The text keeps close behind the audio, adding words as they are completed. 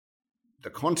The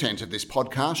content of this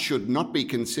podcast should not be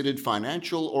considered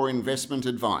financial or investment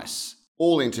advice.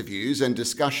 All interviews and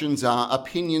discussions are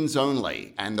opinions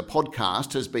only, and the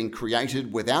podcast has been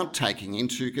created without taking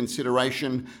into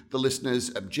consideration the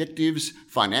listener's objectives,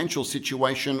 financial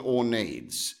situation, or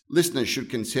needs. Listeners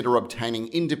should consider obtaining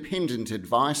independent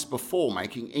advice before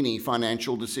making any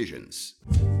financial decisions.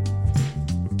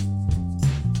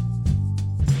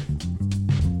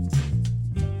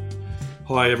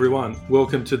 Hi everyone,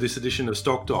 welcome to this edition of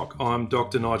Stock Doc. I'm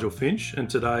Dr. Nigel Finch, and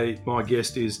today my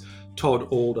guest is Todd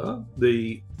Alder,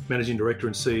 the Managing Director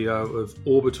and CEO of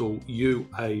Orbital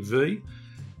UAV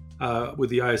with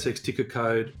the ASX ticker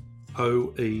code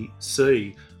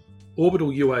OEC. Orbital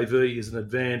UAV is an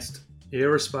advanced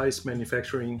aerospace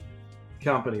manufacturing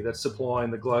company that's supplying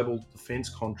the global defence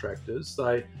contractors.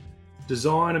 They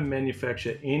design and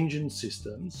manufacture engine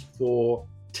systems for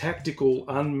tactical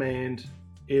unmanned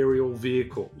aerial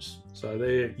vehicles, so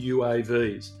they're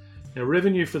UAVs. Now,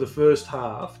 revenue for the first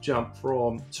half jumped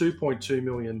from $2.2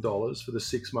 million for the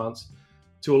 6 months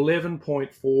to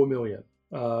 $11.4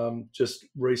 million just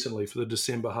recently for the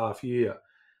December half year.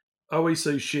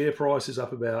 OEC's share price is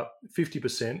up about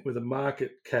 50% with a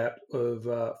market cap of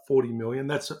 $40 million.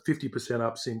 That's 50%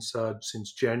 up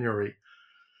since January.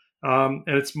 And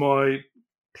it's my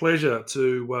pleasure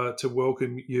to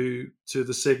welcome you to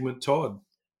the segment, Todd.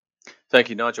 Thank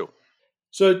you, Nigel.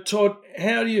 So, Todd,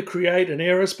 how do you create an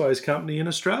aerospace company in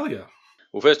Australia?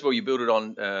 Well, first of all, you build it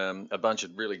on a bunch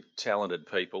of really talented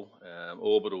people.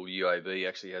 Orbital UAV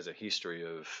actually has a history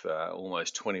of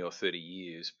almost 20 or 30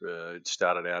 years. It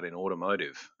started out in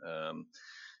automotive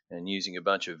and using a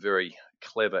bunch of very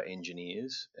clever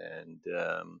engineers and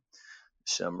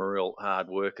some real hard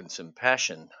work and some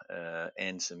passion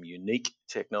and some unique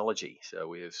technology. So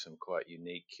we have some quite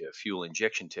unique fuel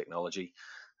injection technology.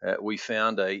 We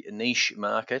found a niche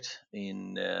market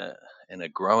and a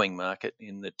growing market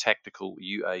in the tactical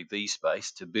UAV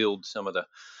space to build some of the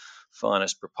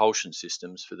finest propulsion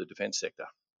systems for the defence sector.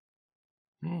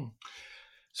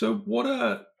 So what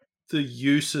are the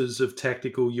uses of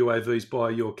tactical UAVs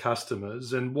by your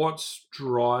customers, and what's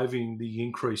driving the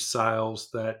increased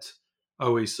sales that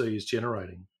OEC is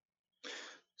generating?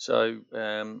 So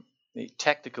the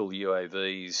tactical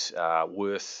UAVs are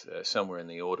worth somewhere in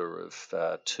the order of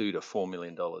 $2 to $4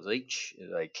 million each.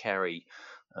 They carry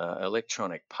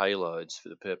electronic payloads for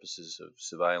the purposes of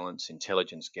surveillance,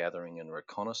 intelligence gathering, and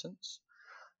reconnaissance.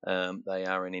 They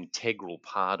are an integral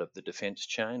part of the defence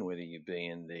chain, whether you be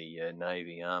in the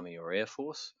Navy, Army, or Air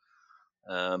Force.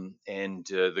 And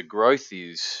the growth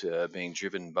is being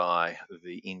driven by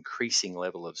the increasing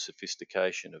level of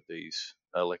sophistication of these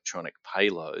electronic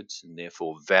payloads and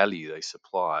therefore value they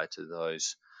supply to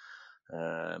those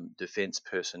defence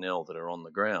personnel that are on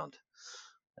the ground.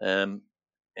 And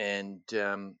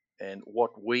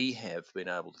what we have been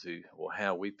able to, or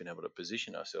how we've been able to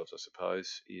position ourselves, I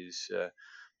suppose, is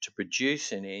to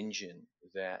produce an engine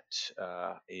that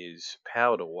is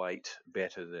power to weight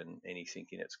better than anything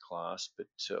in its class, but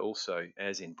also,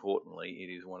 as importantly, it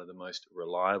is one of the most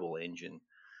reliable engines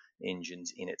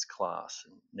in its class.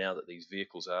 And now that these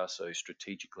vehicles are so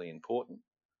strategically important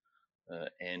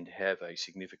and have a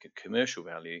significant commercial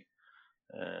value,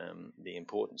 the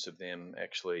importance of them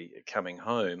actually coming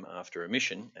home after a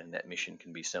mission, and that mission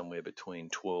can be somewhere between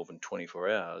 12 and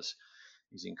 24 hours,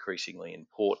 is increasingly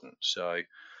important. So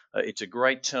it's a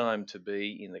great time to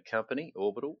be in the company,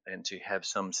 Orbital, and to have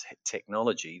some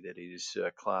technology that is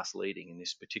class leading in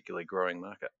this particularly growing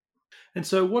market. And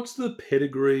so what's the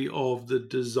pedigree of the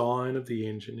design of the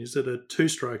engine? Is it a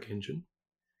two-stroke engine?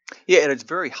 Yeah, and it's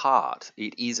very hard.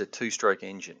 It is a two-stroke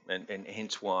engine, and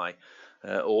hence why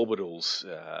Orbital's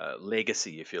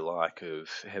legacy, if you like, of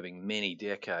having many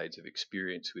decades of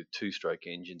experience with two-stroke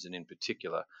engines, and in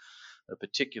particular, a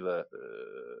particular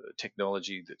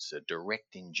technology that's a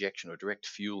direct injection or direct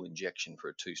fuel injection for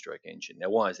a two-stroke engine. Now,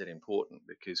 why is that important?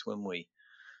 Because when we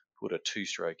put a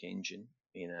two-stroke engine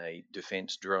in a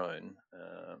defence drone,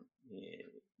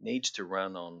 it needs to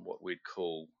run on what we'd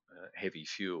call heavy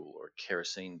fuel or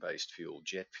kerosene-based fuel,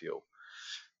 jet fuel.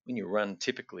 When you run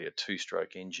typically a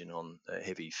two-stroke engine on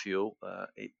heavy fuel,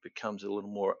 it becomes a little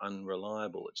more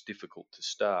unreliable. It's difficult to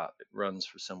start. It runs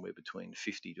for somewhere between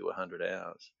 50 to 100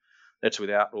 hours. That's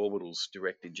without Orbital's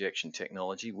direct injection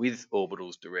technology. With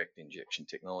Orbital's direct injection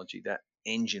technology, that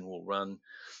engine will run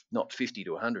not 50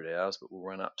 to 100 hours, but will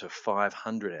run up to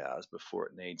 500 hours before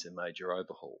it needs a major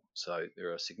overhaul. So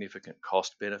there are significant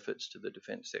cost benefits to the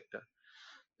defence sector.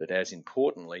 But as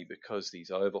importantly, because these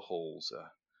overhauls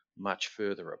are much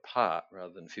further apart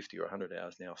rather than 50 or 100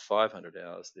 hours, now 500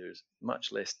 hours, there's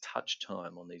much less touch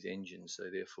time on these engines. So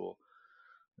therefore,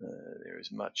 there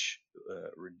is much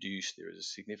there is a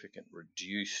significant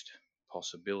reduced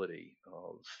possibility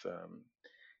of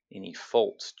any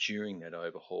faults during that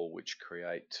overhaul which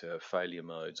create failure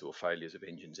modes or failures of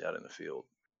engines out in the field.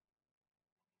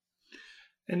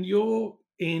 And your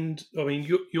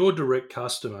direct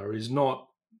customer is not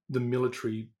the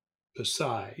military per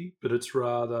se, but it's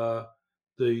rather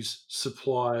these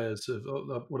suppliers of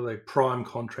what are they, prime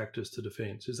contractors to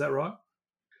defence. Is that right?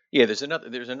 Yeah, there's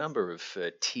a number of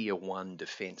tier one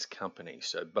defence companies.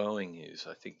 So Boeing is,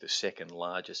 I think, the second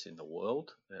largest in the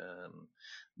world.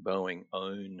 Boeing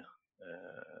own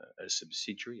a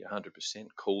subsidiary, 100%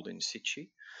 called In Situ.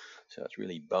 So it's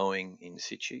really Boeing In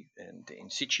Situ, and In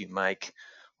Situ make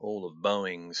all of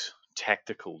Boeing's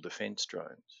tactical defence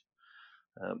drones.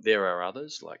 There are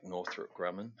others like Northrop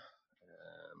Grumman.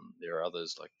 There are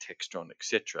others like Textron,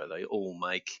 etc. They all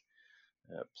make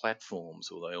platforms,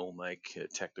 or they all make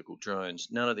tactical drones.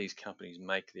 None of these companies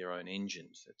make their own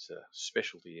engines. It's a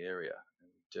specialty area.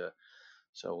 And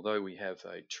so although we have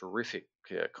a terrific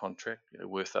contract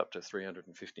worth up to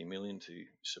 350 million to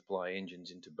supply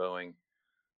engines into Boeing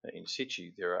In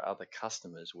Situ, there are other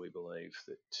customers we believe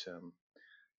that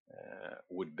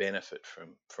would benefit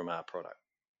from our product.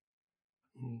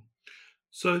 Mm.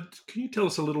 So, can you tell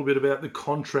us a little bit about the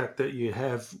contract that you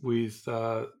have with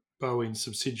Boeing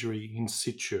subsidiary In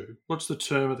Situ? What's the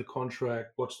term of the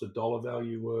contract? What's the dollar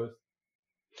value worth?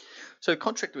 So the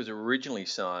contract was originally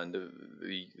signed,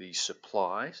 the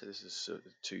supply, so this is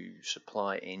to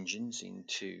supply engines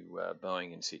into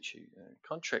Boeing In Situ.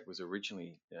 Contract was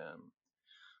originally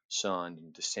signed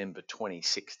in December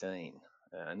 2016,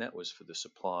 and that was for the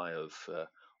supply of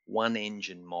one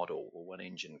engine model or one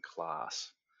engine class.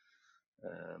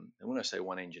 And when I say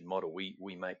one engine model,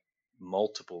 we make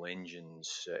multiple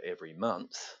engines every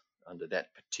month under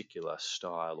that particular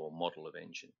style or model of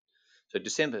engine. So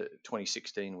December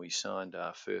 2016, we signed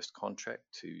our first contract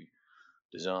to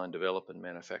design, develop, and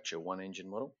manufacture one engine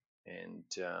model. And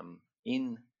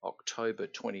in October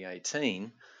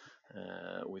 2018,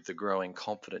 with the growing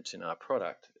confidence in our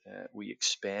product, we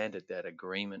expanded that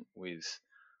agreement with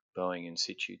Boeing In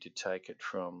Situ to take it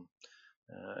from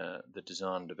the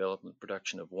design, development,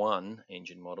 production of one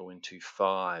engine model into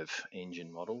 5 engine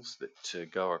models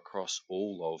that go across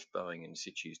all of Boeing In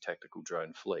Situ's tactical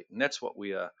drone fleet. And that's what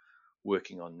we are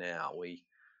working on now. We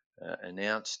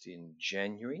announced in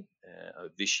January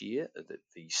of this year that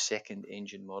the second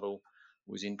engine model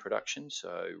was in production.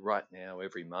 So right now,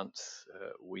 every month,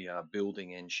 we are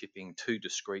building and shipping 2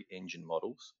 discrete engine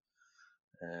models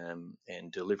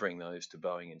and delivering those to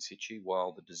Boeing In Situ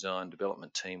while the design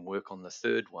development team work on the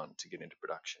third one to get into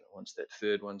production. Once that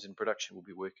third one's in production, we'll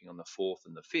be working on the fourth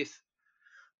and the fifth.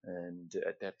 And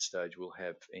at that stage, we'll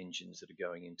have engines that are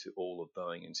going into all of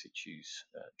Boeing In Situ's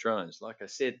drones. Like I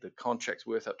said, the contract's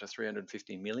worth up to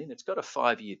 350 million. It's got a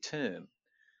 5-year term,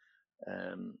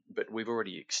 but we've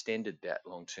already extended that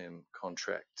long-term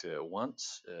contract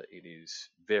once. It is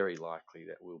very likely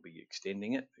that we'll be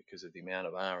extending it because of the amount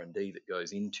of R&D that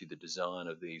goes into the design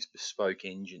of these bespoke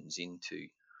engines into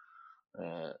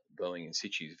Boeing In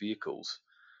Situ's vehicles.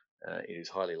 It is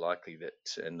highly likely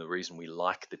that, and the reason we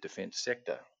like the defence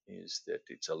sector is that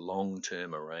it's a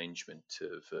long-term arrangement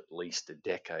of at least a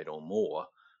decade or more.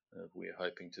 We're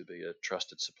hoping to be a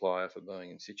trusted supplier for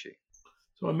Boeing In Situ.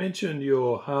 So I mentioned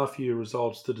your half-year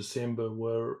results to December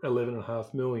were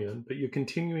 11.5 million, but you're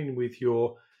continuing with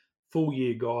your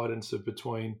full-year guidance of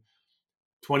between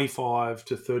 25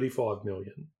 to 35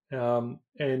 million.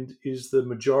 And is the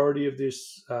majority of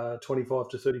this 25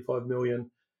 to 35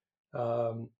 million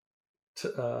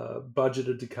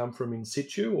budgeted to come from In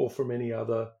Situ or from any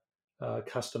other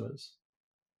customers?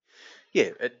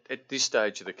 Yeah, at this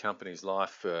stage of the company's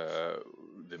life,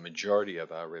 the majority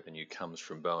of our revenue comes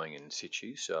from Boeing In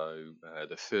Situ. So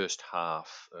the first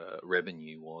half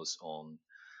revenue was on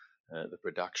the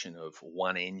production of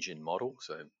one engine model,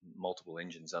 so multiple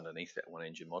engines underneath that one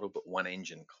engine model, but one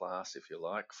engine class, if you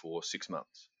like, for 6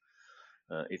 months.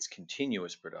 It's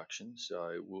continuous production,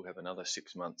 so we'll have another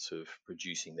 6 months of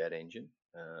producing that engine.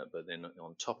 But then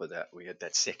on top of that, we had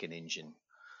that second engine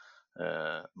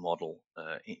model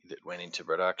that went into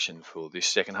production for this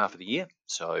second half of the year.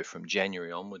 So from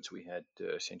January onwards, we had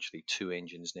essentially 2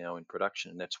 engines now in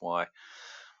production, and that's why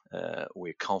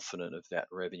we're confident of that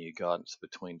revenue guidance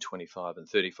between 25 and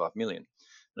 35 million.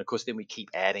 And of course, then we keep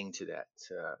adding to that.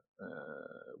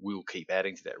 We'll keep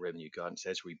adding to that revenue guidance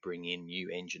as we bring in new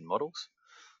engine models.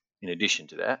 In addition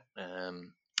to that,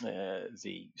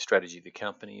 the strategy of the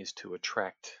company is to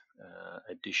attract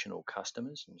additional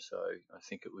customers. And so I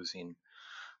think it was in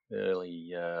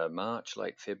early March,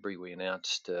 late February, we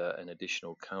announced an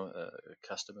additional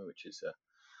customer, which is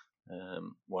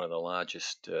one of the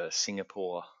largest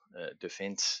Singapore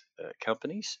defence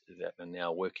companies that are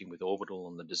now working with Orbital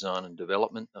on the design and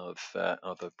development of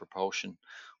a propulsion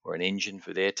or an engine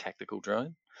for their tactical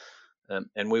drone.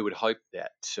 And we would hope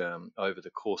that over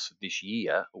the course of this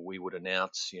year, we would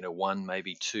announce, one,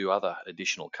 maybe two other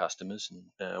additional customers,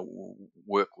 and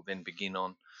work will then begin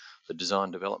on the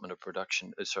design, development,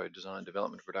 production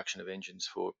of engines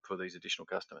for these additional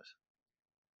customers.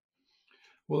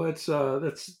 Well,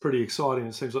 that's pretty exciting.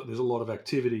 It seems like there's a lot of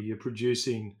activity. You're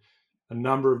producing a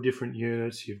number of different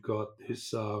units. You've got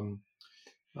this,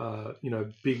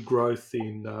 big growth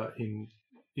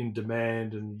in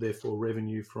demand and therefore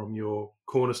revenue from your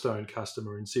cornerstone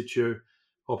customer in situ,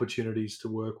 opportunities to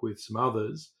work with some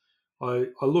others. I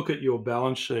look at your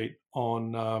balance sheet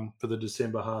on for the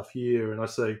December half year, and I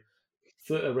see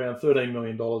around $13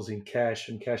 million in cash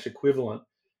and cash equivalent.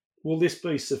 Will this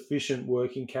be sufficient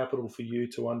working capital for you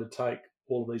to undertake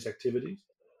all of these activities?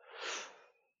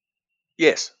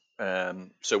 Yes.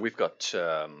 So we've got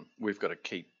to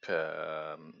keep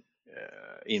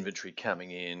inventory coming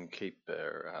in, keep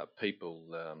people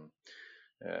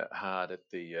hard at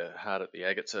the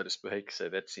agate, so to speak. So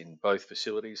that's in both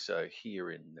facilities. So here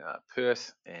in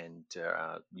Perth, and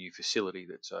our new facility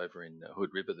that's over in Hood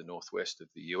River, the northwest of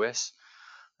the US.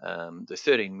 The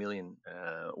 13 million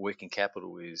working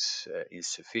capital is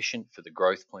sufficient for the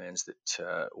growth plans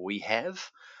that we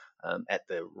have at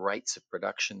the rates of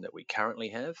production that we currently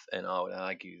have. And I would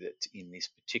argue that in this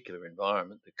particular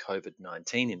environment, the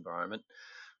COVID-19 environment,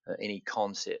 any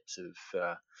concepts of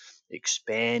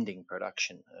expanding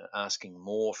production, asking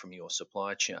more from your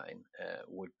supply chain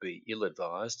would be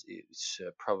ill-advised. It's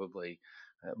probably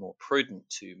more prudent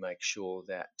to make sure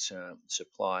that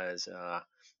suppliers are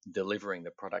delivering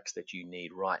the products that you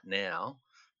need right now,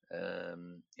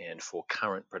 and for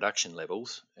current production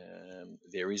levels.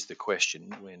 There is the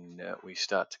question when we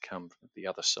start to come from the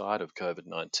other side of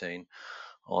COVID-19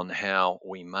 on how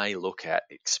we may look at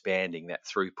expanding that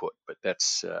throughput, but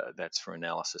that's for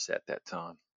analysis at that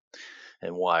time.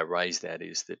 And why I raise that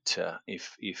is that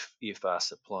if our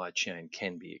supply chain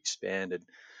can be expanded,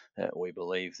 we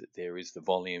believe that there is the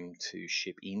volume to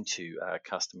ship into our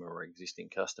customer or existing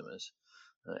customers.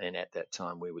 And at that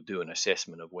time, we would do an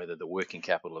assessment of whether the working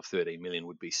capital of 13 million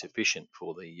would be sufficient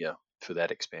for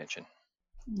that expansion.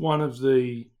 One of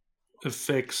the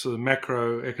effects, the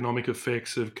macroeconomic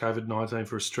effects of COVID-19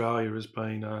 for Australia has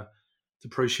been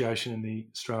depreciation in the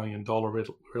Australian dollar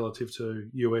relative to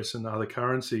US and other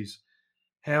currencies.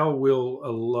 How will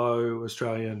a low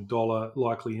Australian dollar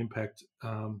likely impact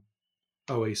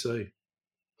OEC?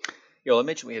 Yeah, well, I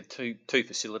mentioned we have two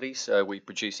facilities. So we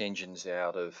produce engines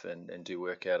out of and do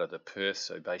work out of the Perth,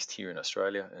 so based here in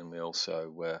Australia, and we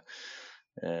also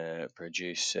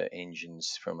produce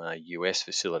engines from our US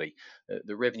facility.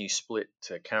 The revenue split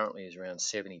currently is around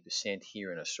 70%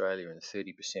 here in Australia and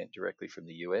 30% directly from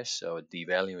the US. So a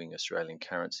devaluing Australian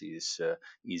currency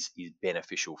is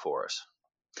beneficial for us.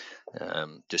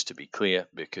 Just to be clear,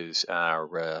 because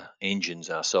our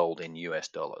engines are sold in US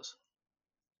dollars.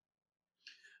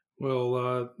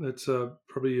 Well, that's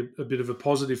probably a bit of a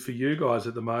positive for you guys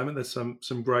at the moment. There's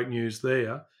some great news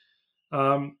there.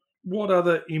 What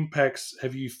other impacts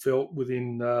have you felt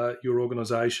within your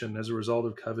organisation as a result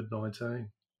of COVID-19?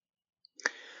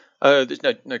 There's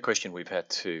no question we've had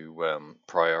to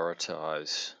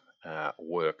prioritise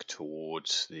work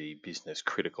towards the business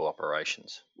critical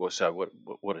operations. Well, so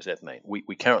what does that mean?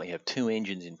 We currently have 2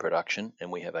 engines in production,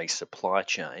 and we have a supply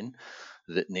chain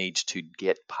that needs to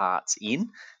get parts in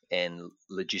and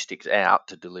logistics out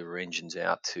to deliver engines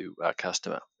out to our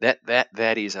customer.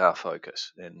 That is our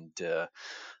focus, and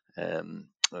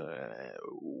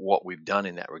what we've done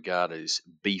in that regard is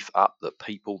beef up the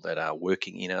people that are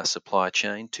working in our supply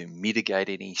chain to mitigate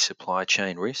any supply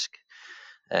chain risk,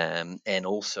 and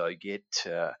also get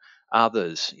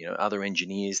others, other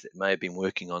engineers that may have been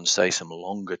working on, say, some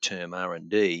longer term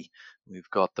R&D. We've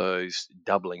got those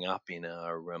doubling up in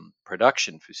our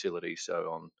production facilities,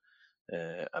 so on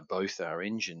both our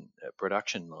engine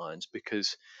production lines,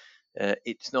 because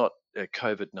it's not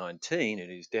COVID-19, it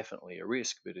is definitely a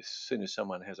risk, but as soon as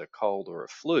someone has a cold or a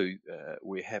flu,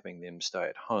 we're having them stay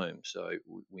at home. So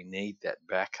we need that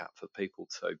backup for people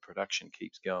so production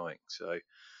keeps going. So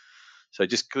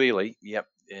just clearly,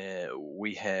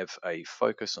 we have a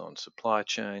focus on supply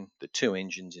chain, the 2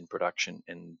 engines in production,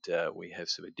 and we have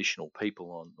some additional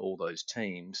people on all those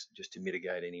teams just to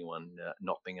mitigate anyone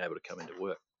not being able to come into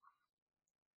work.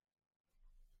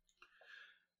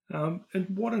 And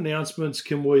what announcements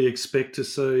can we expect to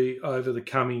see over the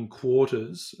coming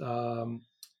quarters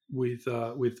with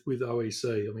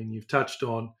OEC? I mean, you've touched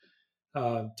on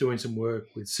doing some work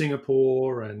with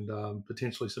Singapore and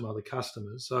potentially some other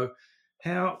customers. So,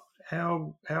 how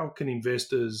can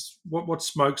investors, what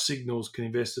smoke signals can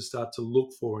investors start to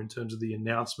look for in terms of the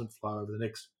announcement flow over the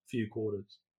next few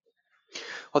quarters?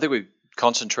 I think we've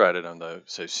concentrated on those.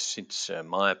 So since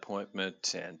my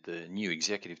appointment and the new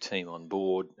executive team on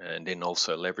board, and then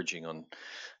also leveraging on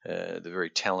the very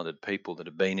talented people that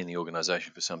have been in the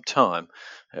organisation for some time,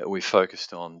 we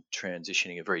focused on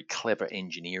transitioning a very clever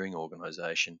engineering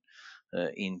organisation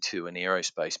into an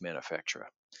aerospace manufacturer.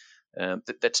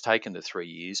 That's taken the 3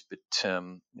 years, but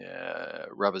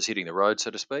rubber's hitting the road,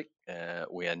 so to speak.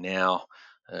 We are now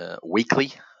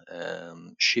weekly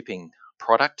shipping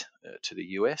product to the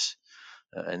US,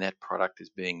 and that product is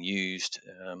being used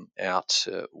out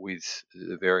with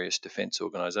the various defence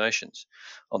organisations.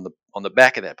 On the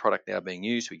back of that product now being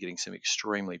used, we're getting some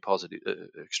extremely positive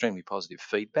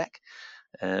feedback.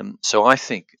 So I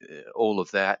think all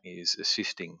of that is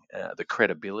assisting the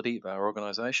credibility of our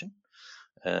organisation.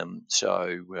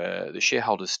 So the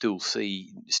shareholders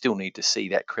still need to see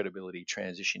that credibility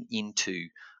transition into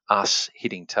us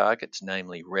hitting targets,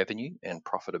 namely revenue and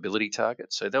profitability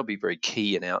targets. So there'll be very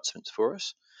key announcements for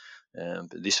us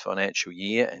this financial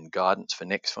year and guidance for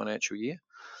next financial year.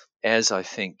 As I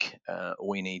think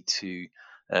we need to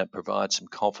provide some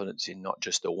confidence in not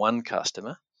just the one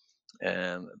customer,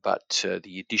 but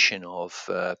the addition of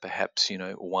perhaps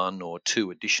one or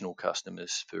two additional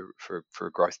customers for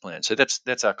a growth plan. So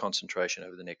that's our concentration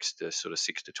over the next sort of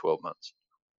 6 to 12 months.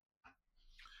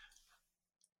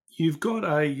 You've got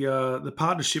the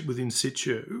partnership with In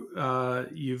Situ.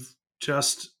 You've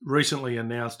just recently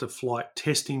announced a flight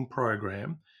testing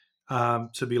program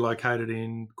to be located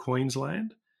in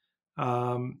Queensland.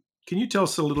 Can you tell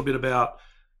us a little bit about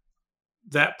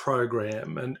that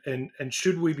program, and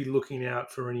should we be looking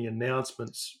out for any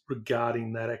announcements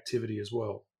regarding that activity as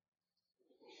well?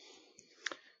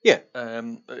 Yeah,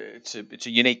 it's a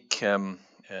unique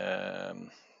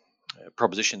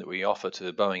proposition that we offer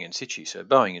to Boeing In Situ. So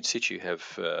Boeing In Situ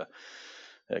have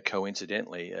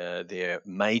coincidentally their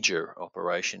major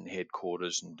operation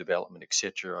headquarters and development,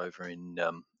 etc., over in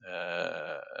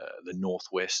the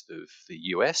northwest of the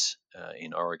US,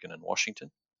 in Oregon and Washington.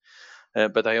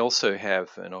 But they also have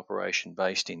an operation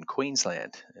based in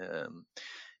Queensland.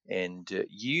 And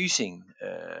using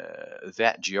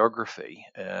that geography,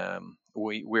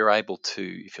 we're able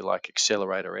to, if you like,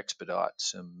 accelerate or expedite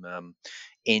some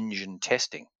engine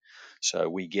testing. So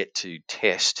we get to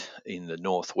test in the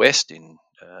northwest in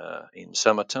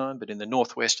summertime, but in the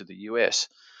northwest of the US,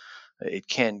 it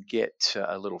can get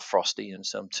a little frosty, and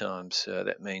sometimes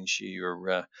that means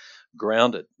you're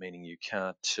grounded, meaning you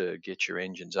can't get your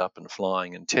engines up and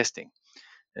flying and testing.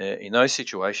 In those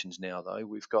situations now, though,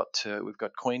 we've got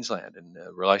Queensland and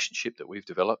a relationship that we've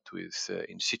developed with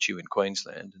In Situ in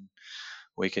Queensland, and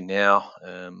we can now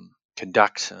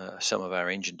conduct some of our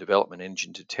engine development,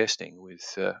 engine to testing with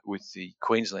the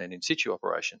Queensland In Situ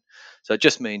operation. So it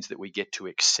just means that we get to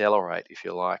accelerate, if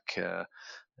you like,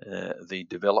 the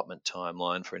development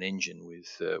timeline for an engine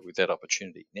with that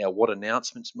opportunity. Now, what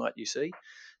announcements might you see?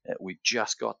 We've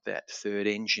just got that second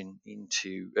engine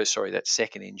into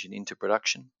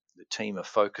production. The team are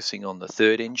focusing on the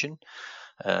third engine.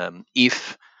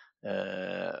 If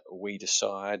we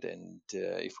decide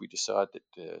that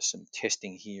some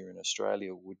testing here in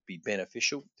Australia would be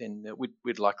beneficial, then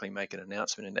we'd likely make an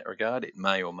announcement in that regard. It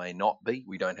may or may not be.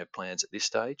 We don't have plans at this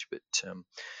stage, but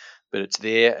it's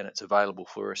there and it's available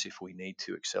for us if we need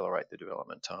to accelerate the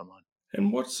development timeline.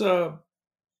 And what's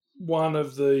one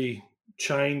of the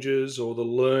changes or the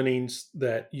learnings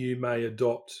that you may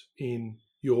adopt in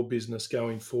your business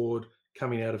going forward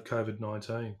coming out of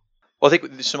COVID-19? Well, I think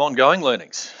there's some ongoing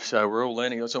learnings. So we're all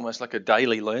learning. It's almost like a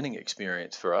daily learning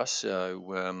experience for us.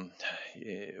 So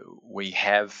we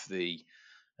have the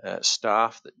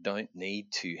staff that don't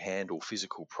need to handle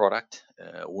physical product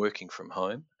working from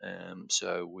home.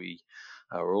 So we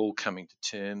are all coming to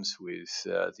terms with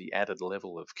the added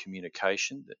level of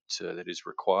communication that is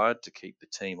required to keep the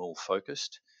team all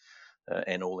focused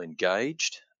and all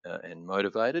engaged and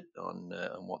motivated on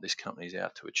what this company is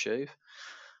out to achieve.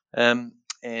 I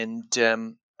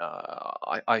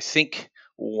think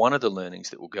one of the learnings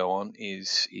that will go on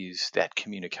is that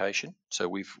communication. So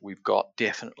we've got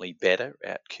definitely better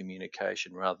at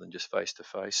communication rather than just face to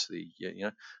face, the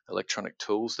electronic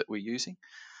tools that we're using.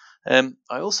 I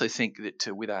also think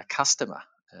that with our customer,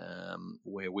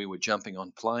 where we were jumping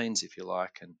on planes, if you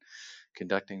like, and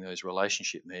conducting those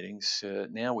relationship meetings,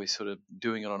 now we're sort of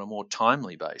doing it on a more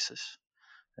timely basis.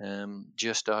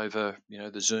 Just over,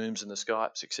 the Zooms and the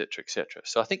Skypes, etc., etc.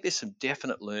 So I think there's some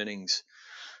definite learnings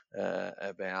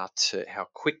about how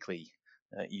quickly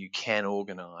you can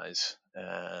organise,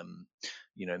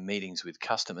 meetings with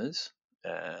customers,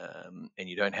 and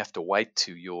you don't have to wait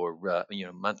to your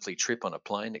monthly trip on a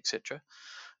plane, etc.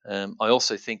 I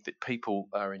also think that people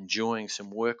are enjoying some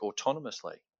work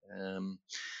autonomously.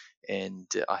 And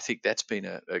I think that's been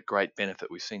a great benefit.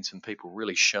 We've seen some people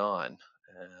really shine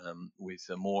with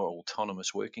a more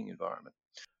autonomous working environment.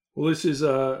 Well, this is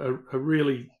a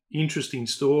really interesting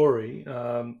story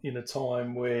in a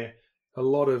time where a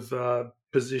lot of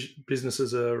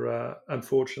businesses are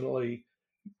unfortunately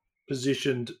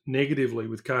positioned negatively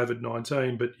with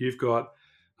COVID-19, but you've got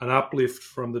an uplift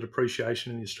from the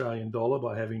depreciation in the Australian dollar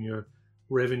by having your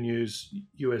revenues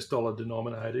US dollar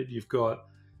denominated. You've got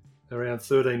around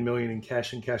 13 million in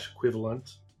cash and cash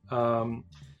equivalent, and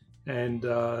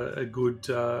a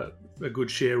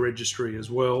good share registry as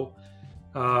well.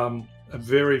 A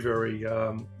very, very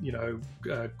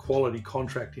quality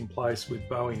contract in place with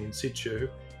Boeing in situ,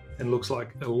 and looks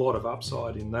like a lot of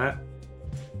upside in that.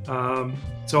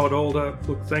 Todd Alder,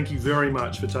 look, thank you very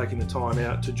much for taking the time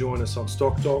out to join us on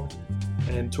Stock Doc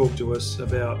and talk to us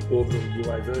about Orbital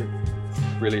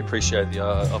UAV. Really appreciate the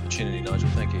opportunity, Nigel.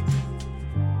 Thank you.